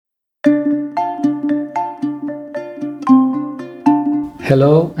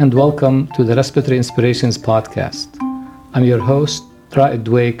Hello and welcome to the Respiratory Inspirations podcast. I'm your host, Raed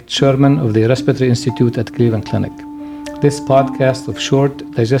Dweik, Chairman of the Respiratory Institute at Cleveland Clinic. This podcast of short,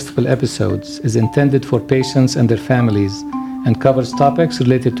 digestible episodes is intended for patients and their families and covers topics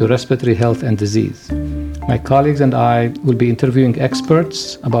related to respiratory health and disease. My colleagues and I will be interviewing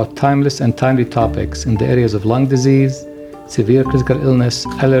experts about timeless and timely topics in the areas of lung disease, severe critical illness,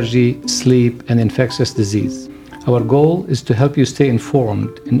 allergy, sleep, and infectious disease. Our goal is to help you stay informed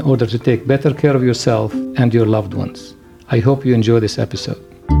in order to take better care of yourself and your loved ones. I hope you enjoy this episode.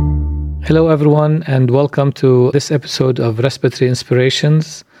 Hello, everyone, and welcome to this episode of Respiratory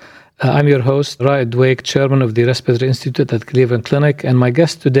Inspirations. I'm your host, Raed Dweik, Chairman of the Respiratory Institute at Cleveland Clinic, and my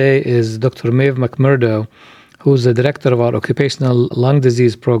guest today is Dr. Maeve Macmurdo, who's the director of our Occupational Lung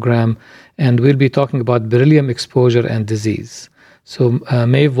Disease program, and we'll be talking about beryllium exposure and disease. So,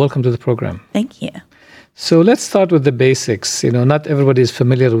 Maeve, welcome to the program. Thank you. So let's start with the basics. Not everybody is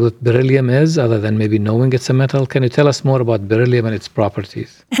familiar with what beryllium is, other than maybe knowing it's a metal. Can you tell us more about beryllium and its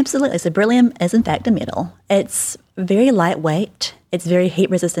properties? Absolutely. So beryllium is in fact a metal. It's very lightweight. It's very heat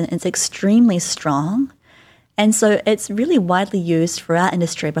resistant. It's extremely strong. And so it's really widely used for our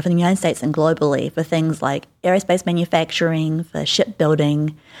industry, both in the United States and globally, for things like aerospace manufacturing, for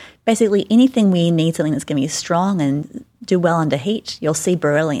shipbuilding. Basically anything we need something that's going to be strong and do well under heat, you'll see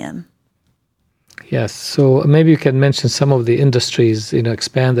beryllium. Yes, so maybe you can mention some of the industries,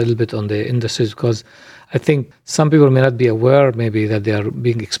 expand a little bit on the industries, because I think some people may not be aware maybe that they are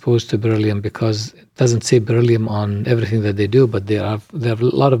being exposed to beryllium because it doesn't say beryllium on everything that they do, but there are a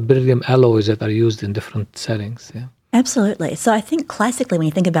lot of beryllium alloys that are used in different settings. Yeah. Absolutely. So I think classically when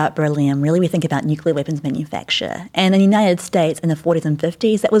you think about beryllium, really we think about nuclear weapons manufacture. And in the United States in the 40s and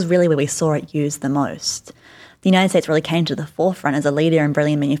 50s, that was really where we saw it used the most. The United States really came to the forefront as a leader in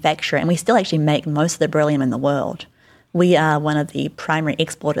beryllium manufacture, and we still actually make most of the beryllium in the world. We are one of the primary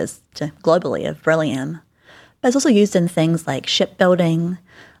exporters globally of beryllium. But it's also used in things like shipbuilding,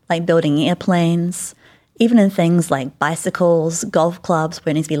 like building airplanes, even in things like bicycles, golf clubs, where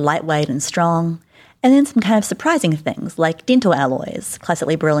it needs to be lightweight and strong, and then some kind of surprising things like dental alloys.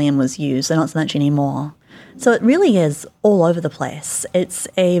 Classically, beryllium was used, so not so much anymore. So it really is all over the place. It's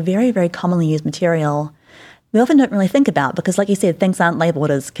a very, very commonly used material we often don't really think about because, like you said, things aren't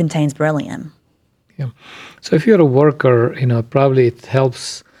labeled as contains beryllium. Yeah. So if you're a worker, probably it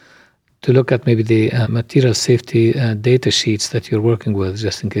helps to look at maybe the material safety data sheets that you're working with,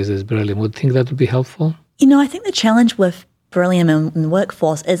 just in case there's beryllium. Would you think that would be helpful? I think the challenge with beryllium in the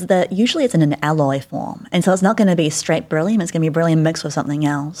workforce is that usually it's in an alloy form. And so it's not going to be straight beryllium. It's going to be beryllium mixed with something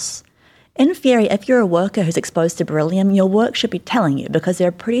else. In theory, if you're a worker who's exposed to beryllium, your work should be telling you because there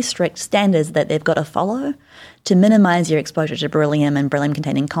are pretty strict standards that they've got to follow to minimize your exposure to beryllium and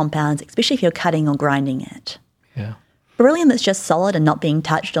beryllium-containing compounds, especially if you're cutting or grinding it. Yeah. Beryllium that's just solid and not being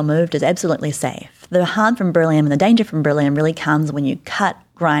touched or moved is absolutely safe. The harm from beryllium and the danger from beryllium really comes when you cut,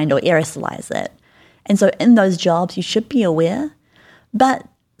 grind, or aerosolize it. And so in those jobs, you should be aware, but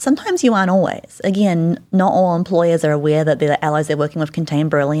sometimes you aren't always. Again, not all employers are aware that the alloys they're working with contain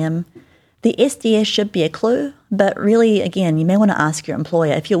beryllium. The SDS should be a clue, but really, again, you may want to ask your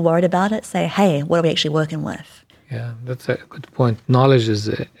employer. If you're worried about it, say, hey, what are we actually working with? Yeah, that's a good point. Knowledge is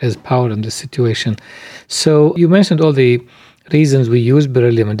power in this situation. So you mentioned all the reasons we use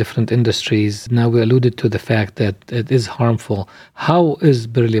beryllium in different industries. Now we alluded to the fact that it is harmful. How is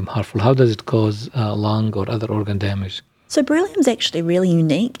beryllium harmful? How does it cause lung or other organ damage? So beryllium is actually really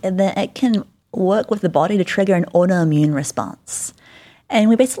unique in that it can work with the body to trigger an autoimmune response. And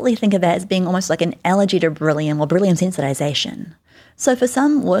we basically think of that as being almost like an allergy to beryllium or beryllium sensitization. So for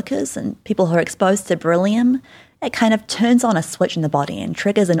some workers and people who are exposed to beryllium, it kind of turns on a switch in the body and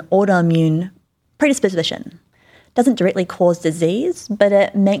triggers an autoimmune predisposition. It doesn't directly cause disease, but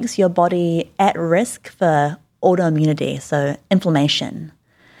it makes your body at risk for autoimmunity, so inflammation.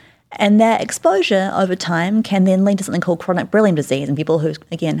 And that exposure over time can then lead to something called chronic beryllium disease in people who,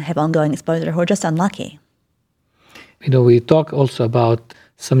 again, have ongoing exposure who are just unlucky. We talk also about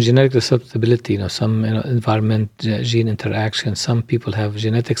some genetic susceptibility, some environment gene interaction. Some people have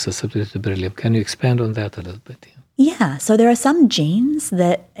genetic susceptibility to beryllium. Can you expand on that a little bit? Yeah, so there are some genes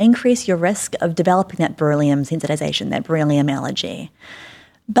that increase your risk of developing that beryllium sensitization, that beryllium allergy.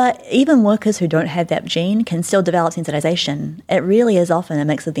 But even workers who don't have that gene can still develop sensitization. It really is often a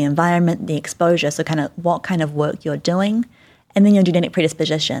mix of the environment, the exposure, so kind of what kind of work you're doing, and then your genetic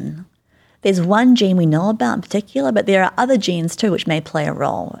predisposition. There's one gene we know about in particular, but there are other genes too which may play a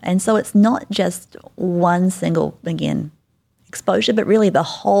role. And so it's not just one single, again, exposure, but really the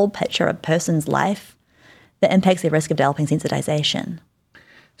whole picture of a person's life that impacts their risk of developing sensitization.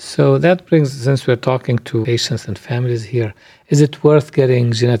 So that brings, since we're talking to patients and families here, is it worth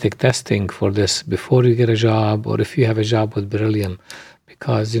getting genetic testing for this before you get a job or if you have a job with beryllium?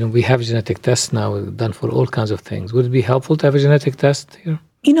 Because, we have genetic tests now done for all kinds of things. Would it be helpful to have a genetic test here?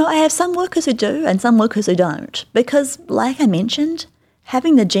 I have some workers who do and some workers who don't. Because, like I mentioned,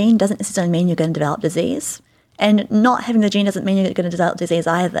 having the gene doesn't necessarily mean you're going to develop disease. And not having the gene doesn't mean you're going to develop disease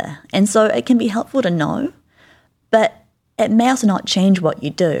either. And so it can be helpful to know, but it may also not change what you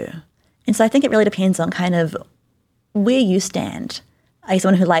do. And so I think it really depends on kind of where you stand. Are you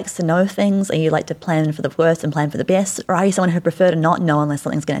someone who likes to know things? Are you like to plan for the worst and plan for the best? Or are you someone who prefer to not know unless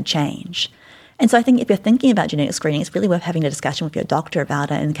something's going to change? And so I think if you're thinking about genetic screening, it's really worth having a discussion with your doctor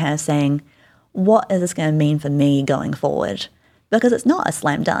about it and kind of saying, what is this going to mean for me going forward? Because it's not a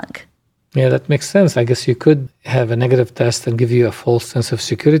slam dunk. Yeah, that makes sense. I guess you could have a negative test and give you a false sense of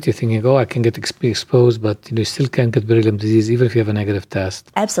security, thinking, I can get exposed, but you still can't get beryllium disease even if you have a negative test.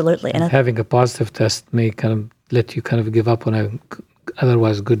 Absolutely. And having a positive test may kind of let you kind of give up on a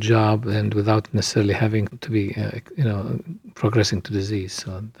otherwise good job and without necessarily having to be, progressing to disease.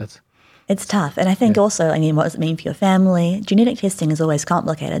 So it's tough. And I think also, what does it mean for your family? Genetic testing is always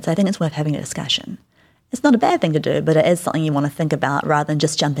complicated, so I think it's worth having a discussion. It's not a bad thing to do, but it is something you want to think about rather than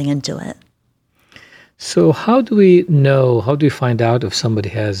just jumping into it. So how do we find out if somebody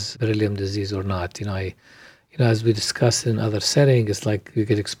has beryllium disease or not? As we discussed in other settings, it's like you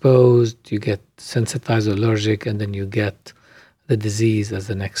get exposed, you get sensitized or allergic, and then you get the disease as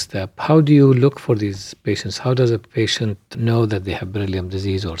the next step. How do you look for these patients? How does a patient know that they have beryllium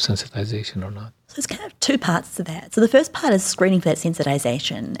disease or sensitization or not? So there's kind of two parts to that. So the first part is screening for that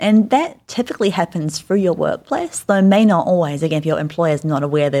sensitization, and that typically happens through your workplace, though may not always, again, if your employer is not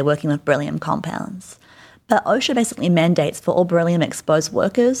aware they're working with beryllium compounds. But OSHA basically mandates for all beryllium-exposed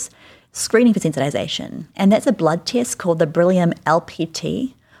workers screening for sensitization, and that's a blood test called the beryllium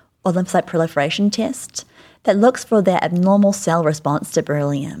LPT, or lymphocyte proliferation test, that looks for their abnormal cell response to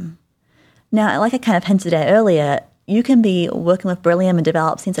beryllium. Now, like I kind of hinted at earlier, you can be working with beryllium and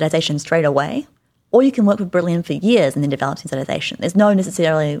develop sensitization straight away, or you can work with beryllium for years and then develop sensitization. There's no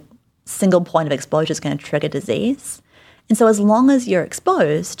necessarily single point of exposure that's going to trigger disease. And so as long as you're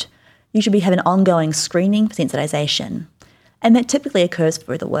exposed, you should be having ongoing screening for sensitization. And that typically occurs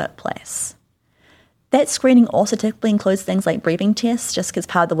through the workplace. That screening also typically includes things like breathing tests, just as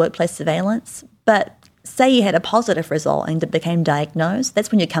part of the workplace surveillance. But say you had a positive result and became diagnosed,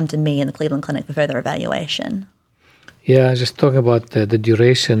 that's when you come to me in the Cleveland Clinic for further evaluation. Yeah, just talking about the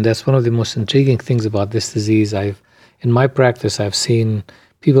duration, that's one of the most intriguing things about this disease. In my practice, I've seen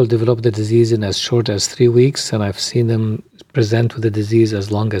people develop the disease in as short as 3 weeks, and I've seen them present with the disease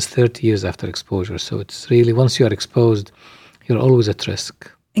as long as 30 years after exposure. So it's really, once you are exposed, you're always at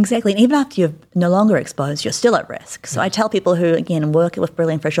risk. Exactly. And even after you're no longer exposed, you're still at risk. So I tell people who, again, work with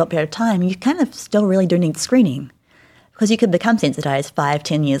beryllium for a short period of time, you kind of still really do need screening because you could become sensitized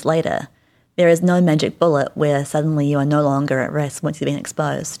 5-10 years later. There is no magic bullet where suddenly you are no longer at risk once you've been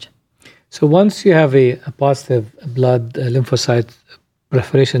exposed. So once you have a positive blood lymphocyte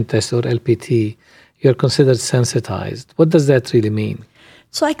proliferation test or LPT, you're considered sensitized. What does that really mean?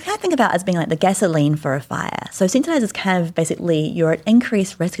 So I kind of think about it as being like the gasoline for a fire. So sensitized is kind of basically you're at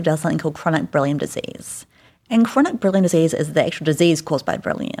increased risk of developing something called chronic beryllium disease. And chronic beryllium disease is the actual disease caused by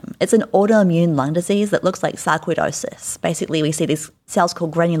beryllium. It's an autoimmune lung disease that looks like sarcoidosis. Basically, we see these cells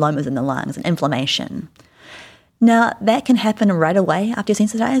called granulomas in the lungs and inflammation. Now, that can happen right away after you're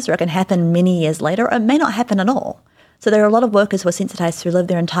sensitized, or it can happen many years later, or it may not happen at all. So there are a lot of workers who are sensitized who live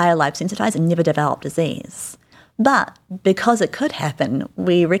their entire life sensitized and never develop disease. But because it could happen,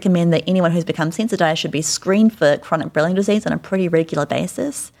 we recommend that anyone who's become sensitized should be screened for chronic beryllium disease on a pretty regular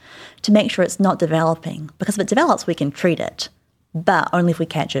basis to make sure it's not developing. Because if it develops, we can treat it, but only if we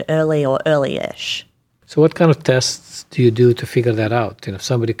catch it early or early-ish. So what kind of tests do you do to figure that out? If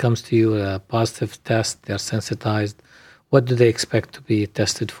somebody comes to you with a positive test, they're sensitized, what do they expect to be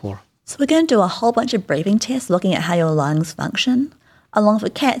tested for? So we're going to do a whole bunch of breathing tests looking at how your lungs function, along with a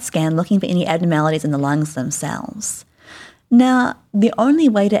CAT scan looking for any abnormalities in the lungs themselves. Now, the only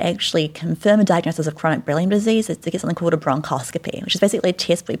way to actually confirm a diagnosis of chronic beryllium disease is to get something called a bronchoscopy, which is basically a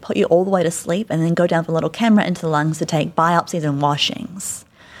test where we put you all the way to sleep and then go down with a little camera into the lungs to take biopsies and washings.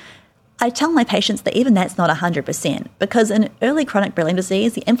 I tell my patients that even that's not 100%, because in early chronic beryllium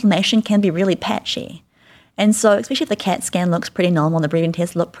disease, the inflammation can be really patchy. And so, especially if the CAT scan looks pretty normal and the breathing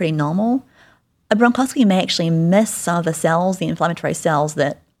tests look pretty normal, a bronchoscopy may actually miss some of the cells, the inflammatory cells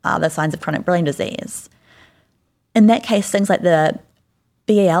that are the signs of chronic beryllium disease. In that case, things like the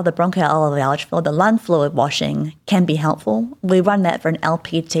BAL, the bronchoalveolar fluid, the lung fluid washing can be helpful. We run that for an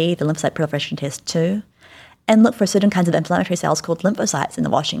LPT, the lymphocyte proliferation test too. and look for certain kinds of inflammatory cells called lymphocytes in the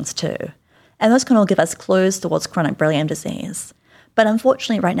washings too. And those can all give us clues towards chronic beryllium disease. But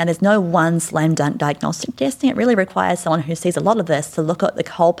unfortunately, right now, there's no one slam dunk diagnostic testing. It really requires someone who sees a lot of this to look at the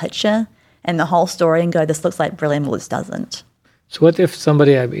whole picture and the whole story and go, this looks like beryllium or this doesn't. So what if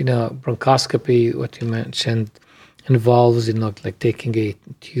somebody, bronchoscopy, what you mentioned, involves, like taking a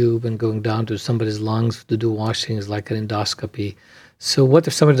tube and going down to somebody's lungs to do washings like an endoscopy. So what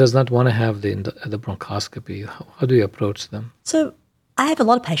if somebody does not want to have the bronchoscopy? How do you approach them? So I have a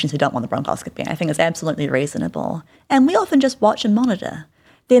lot of patients who don't want the bronchoscopy. I think it's absolutely reasonable. And we often just watch and monitor.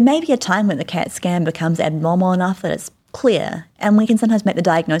 There may be a time when the CAT scan becomes abnormal enough that it's clear, and we can sometimes make the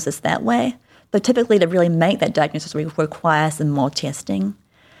diagnosis that way. But typically to really make that diagnosis, we require some more testing.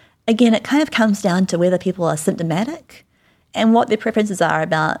 Again, it kind of comes down to whether people are symptomatic and what their preferences are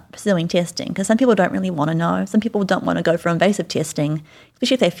about pursuing testing, because some people don't really want to know. Some people don't want to go for invasive testing,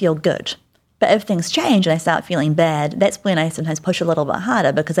 especially if they feel good. But if things change and they start feeling bad, that's when I sometimes push a little bit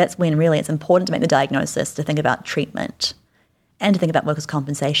harder, because that's when really it's important to make the diagnosis, to think about treatment and to think about workers'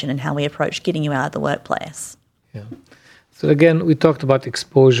 compensation and how we approach getting you out of the workplace. Yeah. So again, we talked about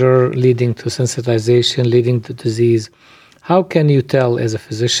exposure leading to sensitization, leading to disease. How can you tell as a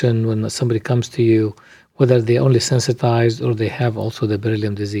physician when somebody comes to you whether they're only sensitized or they have also the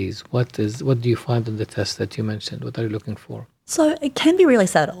beryllium disease? What do you find in the test that you mentioned? What are you looking for? So it can be really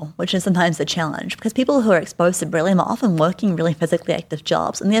subtle, which is sometimes a challenge, because people who are exposed to beryllium are often working really physically active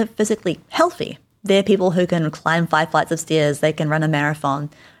jobs, and they're physically healthy. They're people who can climb 5 flights of stairs, they can run a marathon,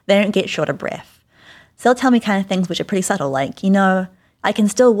 they don't get short of breath. So they'll tell me kind of things which are pretty subtle, like, I can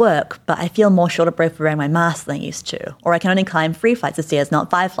still work, but I feel more short of breath wearing my mask than I used to. Or I can only climb 3 flights of stairs, not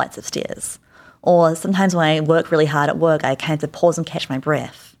 5 flights of stairs. Or sometimes when I work really hard at work, I kind of have to pause and catch my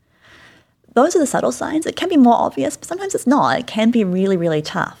breath. Those are the subtle signs. It can be more obvious, but sometimes it's not. It can be really, really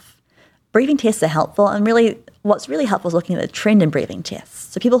tough. Breathing tests are helpful, and really what's really helpful is looking at the trend in breathing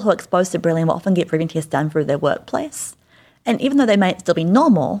tests. So people who are exposed to beryllium will often get breathing tests done through their workplace. And even though they might still be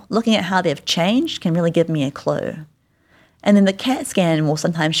normal, looking at how they've changed can really give me a clue. And then the CAT scan will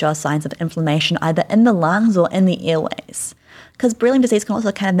sometimes show us signs of inflammation either in the lungs or in the airways, because beryllium disease can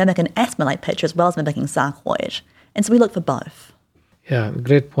also kind of mimic an asthma-like picture as well as mimicking sarcoid. And so we look for both. Yeah,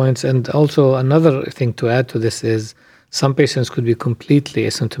 great points. And also another thing to add to this is some patients could be completely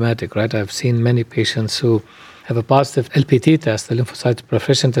asymptomatic, right? I've seen many patients who have a positive LPT test, the lymphocyte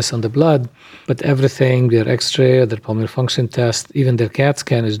proliferation test on the blood, but everything, their X-ray, their pulmonary function test, even their CAT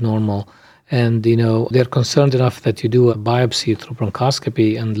scan is normal. And, they're concerned enough that you do a biopsy through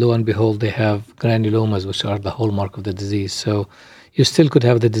bronchoscopy, and lo and behold, they have granulomas, which are the hallmark of the disease. So you still could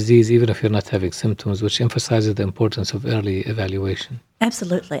have the disease even if you're not having symptoms, which emphasizes the importance of early evaluation.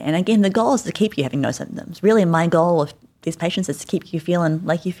 Absolutely. And again, the goal is to keep you having no symptoms. Really, my goal of these patients is to keep you feeling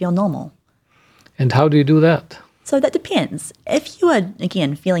like you feel normal. And how do you do that? So that depends. If you are,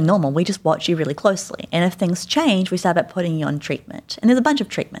 again, feeling normal, we just watch you really closely. And if things change, we start about putting you on treatment. And there's a bunch of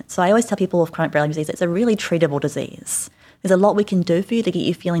treatments. So I always tell people with chronic beryllium disease, it's a really treatable disease. There's a lot we can do for you to get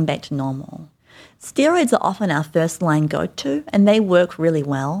you feeling back to normal. Steroids are often our first line go-to, and they work really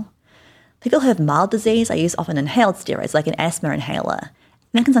well. People who have mild disease, I use often inhaled steroids, like an asthma inhaler.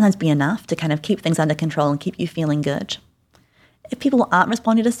 And that can sometimes be enough to kind of keep things under control and keep you feeling good. If people aren't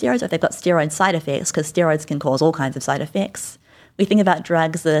responding to steroids, or if they've got steroid side effects, because steroids can cause all kinds of side effects, we think about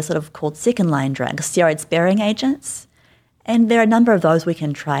drugs that are sort of called second-line drugs, steroid-sparing agents, and there are a number of those we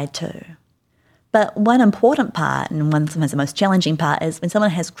can try too. But one important part, and one sometimes the most challenging part, is when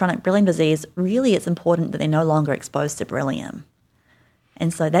someone has chronic beryllium disease, really it's important that they're no longer exposed to beryllium.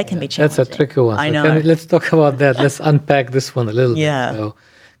 And so that can be challenging. That's a tricky one. I know. Let's talk about that. Let's unpack this one a little bit.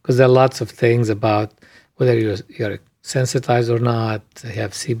 Because there are lots of things about whether you're sensitized or not, you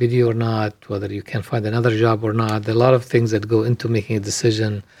have CBD or not, whether you can find another job or not. There are a lot of things that go into making a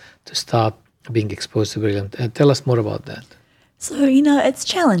decision to stop being exposed to beryllium. Tell us more about that. So, it's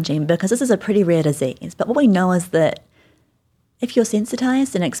challenging because this is a pretty rare disease. But what we know is that if you're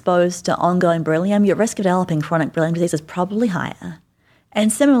sensitized and exposed to ongoing beryllium, your risk of developing chronic beryllium disease is probably higher.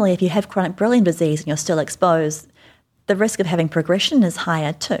 And similarly, if you have chronic beryllium disease and you're still exposed, the risk of having progression is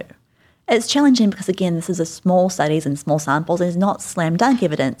higher too. It's challenging because, again, this is a small studies and small samples. There's not slam dunk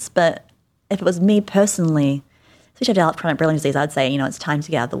evidence. But if it was me personally, especially if I developed chronic beryllium disease, I'd say, it's time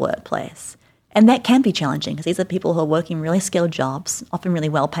to get out of the workplace. And that can be challenging because these are people who are working really skilled jobs, often really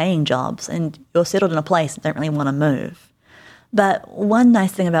well-paying jobs, and you're settled in a place and don't really want to move. But one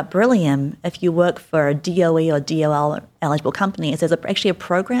nice thing about beryllium, if you work for a DOE or DOL eligible company, is there's actually a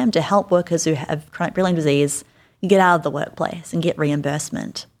program to help workers who have chronic beryllium disease get out of the workplace and get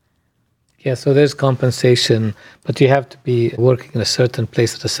reimbursement. Yeah, so there's compensation, but you have to be working in a certain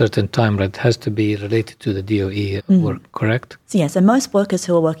place at a certain time, right? It has to be related to the DOE work, correct? So most workers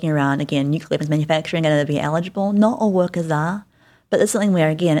who are working around, again, nuclear weapons manufacturing are going to be eligible. Not all workers are, but it's something where,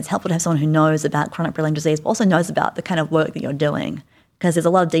 again, it's helpful to have someone who knows about chronic beryllium disease, but also knows about the kind of work that you're doing, because there's a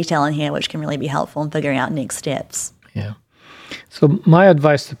lot of detail in here which can really be helpful in figuring out next steps. Yeah. So my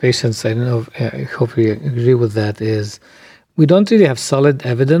advice to patients, I don't know, I hope you agree with that, is we don't really have solid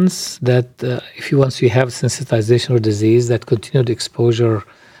evidence that once you have sensitization or disease, that continued exposure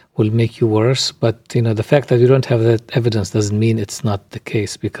will make you worse. But, the fact that you don't have that evidence doesn't mean it's not the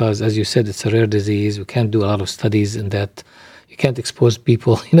case, because, as you said, it's a rare disease. We can't do a lot of studies in that. You can't expose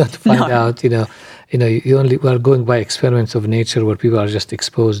people, to find out, you are going by experiments of nature where people are just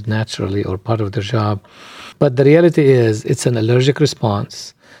exposed naturally or part of their job. But the reality is it's an allergic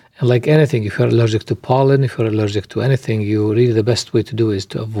response. And like anything, if you're allergic to pollen, if you're allergic to anything, the best way to do is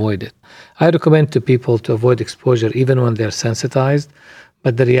to avoid it. I recommend to people to avoid exposure even when they're sensitized.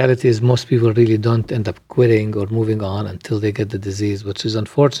 But the reality is most people really don't end up quitting or moving on until they get the disease, which is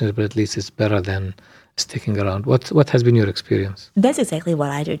unfortunate, but at least it's better than sticking around. What has been your experience? That's exactly what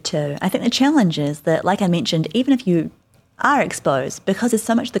I do too. I think the challenge is that, like I mentioned, even if you are exposed, because there's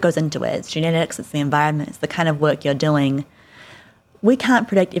so much that goes into it, it's genetics, it's the environment, it's the kind of work you're doing, we can't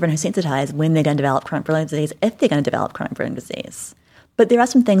predict everyone who's sensitized when they're going to develop chronic beryllium disease, if they're going to develop chronic beryllium disease. But there are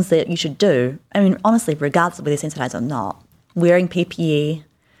some things that you should do, honestly, regardless of whether they're sensitized or not. Wearing PPE,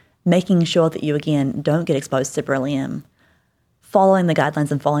 making sure that you, again, don't get exposed to beryllium, following the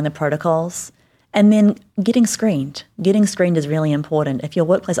guidelines and following the protocols, and then getting screened. Getting screened is really important. If your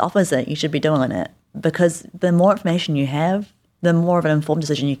workplace offers it, you should be doing it, because the more information you have, the more of an informed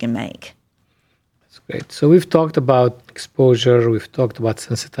decision you can make. That's great. So we've talked about exposure, we've talked about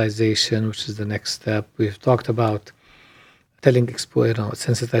sensitization, which is the next step. We've talked about telling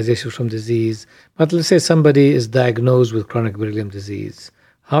sensitization from disease. But let's say somebody is diagnosed with chronic beryllium disease.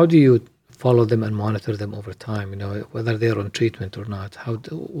 How do you follow them and monitor them over time? Whether they're on treatment or not.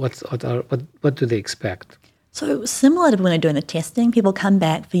 What do they expect? So similar to when they're doing the testing, people come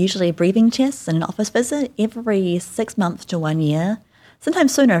back for usually breathing tests and an office visit every 6 months to 1 year,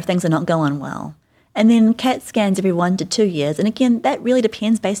 sometimes sooner if things are not going well. And then CAT scans every 1 to 2 years. And again, that really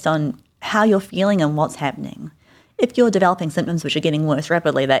depends based on how you're feeling and what's happening. If you're developing symptoms which are getting worse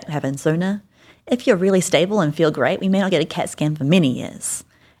rapidly, that happens sooner. If you're really stable and feel great, we may not get a CAT scan for many years.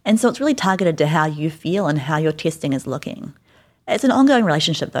 And so it's really targeted to how you feel and how your testing is looking. It's an ongoing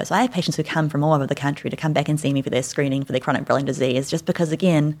relationship, though. So I have patients who come from all over the country to come back and see me for their screening for their chronic beryllium disease, just because,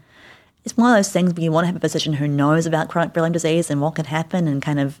 again, it's one of those things where you want to have a physician who knows about chronic beryllium disease and what can happen and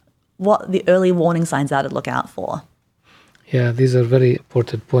kind of what the early warning signs are to look out for. Yeah, these are very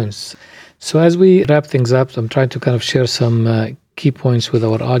important points. So as we wrap things up, I'm trying to kind of share some key points with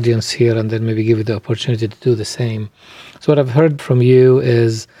our audience here and then maybe give you the opportunity to do the same. So what I've heard from you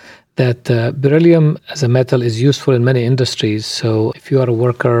is that beryllium as a metal is useful in many industries. So if you are a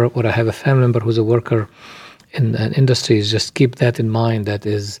worker or I have a family member who's a worker in industries, just keep that in mind.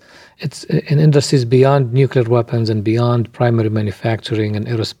 It's in industries beyond nuclear weapons and beyond primary manufacturing and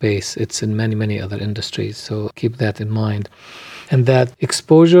aerospace. It's in many, many other industries. So keep that in mind. And that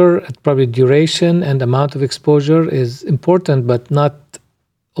exposure, probably duration and amount of exposure is important, but not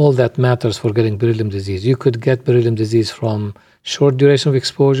all that matters for getting beryllium disease. You could get beryllium disease from short duration of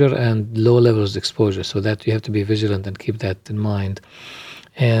exposure and low levels of exposure, so that you have to be vigilant and keep that in mind.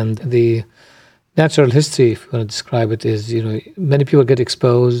 And the natural history, if you want to describe it, is many people get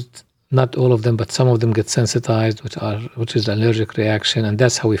exposed, not all of them, but some of them get sensitized, which is an allergic reaction, and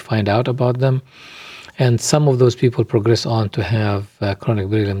that's how we find out about them. And some of those people progress on to have chronic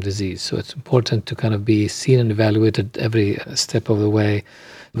beryllium disease. So it's important to kind of be seen and evaluated every step of the way.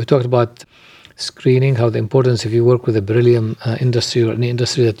 We talked about screening, how the importance, if you work with the beryllium industry or any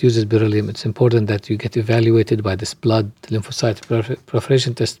industry that uses beryllium, it's important that you get evaluated by this blood lymphocyte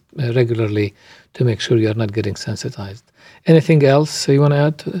proliferation test regularly to make sure you are not getting sensitized. Anything else you want to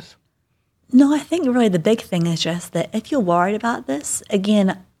add to this? No, I think really the big thing is just that if you're worried about this,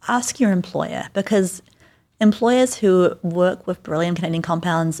 again, ask your employer, because employers who work with beryllium-containing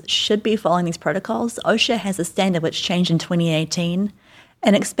compounds should be following these protocols. OSHA has a standard which changed in 2018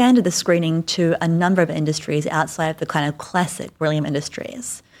 and expanded the screening to a number of industries outside of the kind of classic beryllium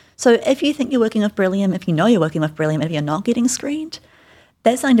industries. So if you think you're working with beryllium, if you know you're working with beryllium, if you're not getting screened,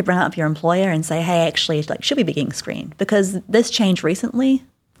 that's something to bring up your employer and say, hey, actually, should we be getting screened? Because this changed recently.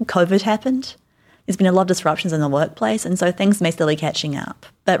 COVID happened. There's been a lot of disruptions in the workplace, and so things may still be catching up.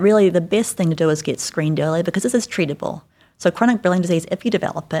 But really, the best thing to do is get screened early, because this is treatable. So chronic beryllium disease, if you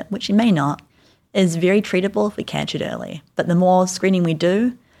develop it, which you may not, is very treatable if we catch it early. But the more screening we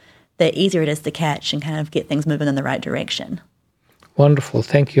do, the easier it is to catch and kind of get things moving in the right direction. Wonderful.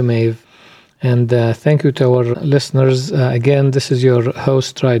 Thank you, Maeve. And thank you to our listeners. Again, this is your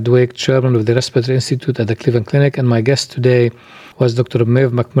host, Rai Dweck, Chairman of the Respiratory Institute at the Cleveland Clinic. And my guest today was Dr.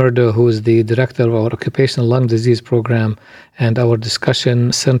 Maeve Macmurdo, who is the Director of our Occupational Lung Disease Program, and our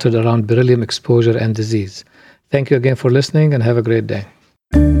discussion centered around beryllium exposure and disease. Thank you again for listening, and have a great day.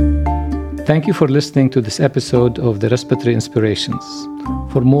 Thank you for listening to this episode of the Respiratory Inspirations.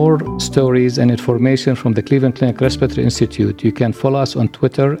 For more stories and information from the Cleveland Clinic Respiratory Institute, you can follow us on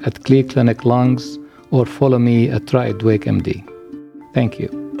Twitter at CleClinicLungs or follow me at Rai Dweck MD. Thank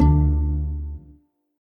you.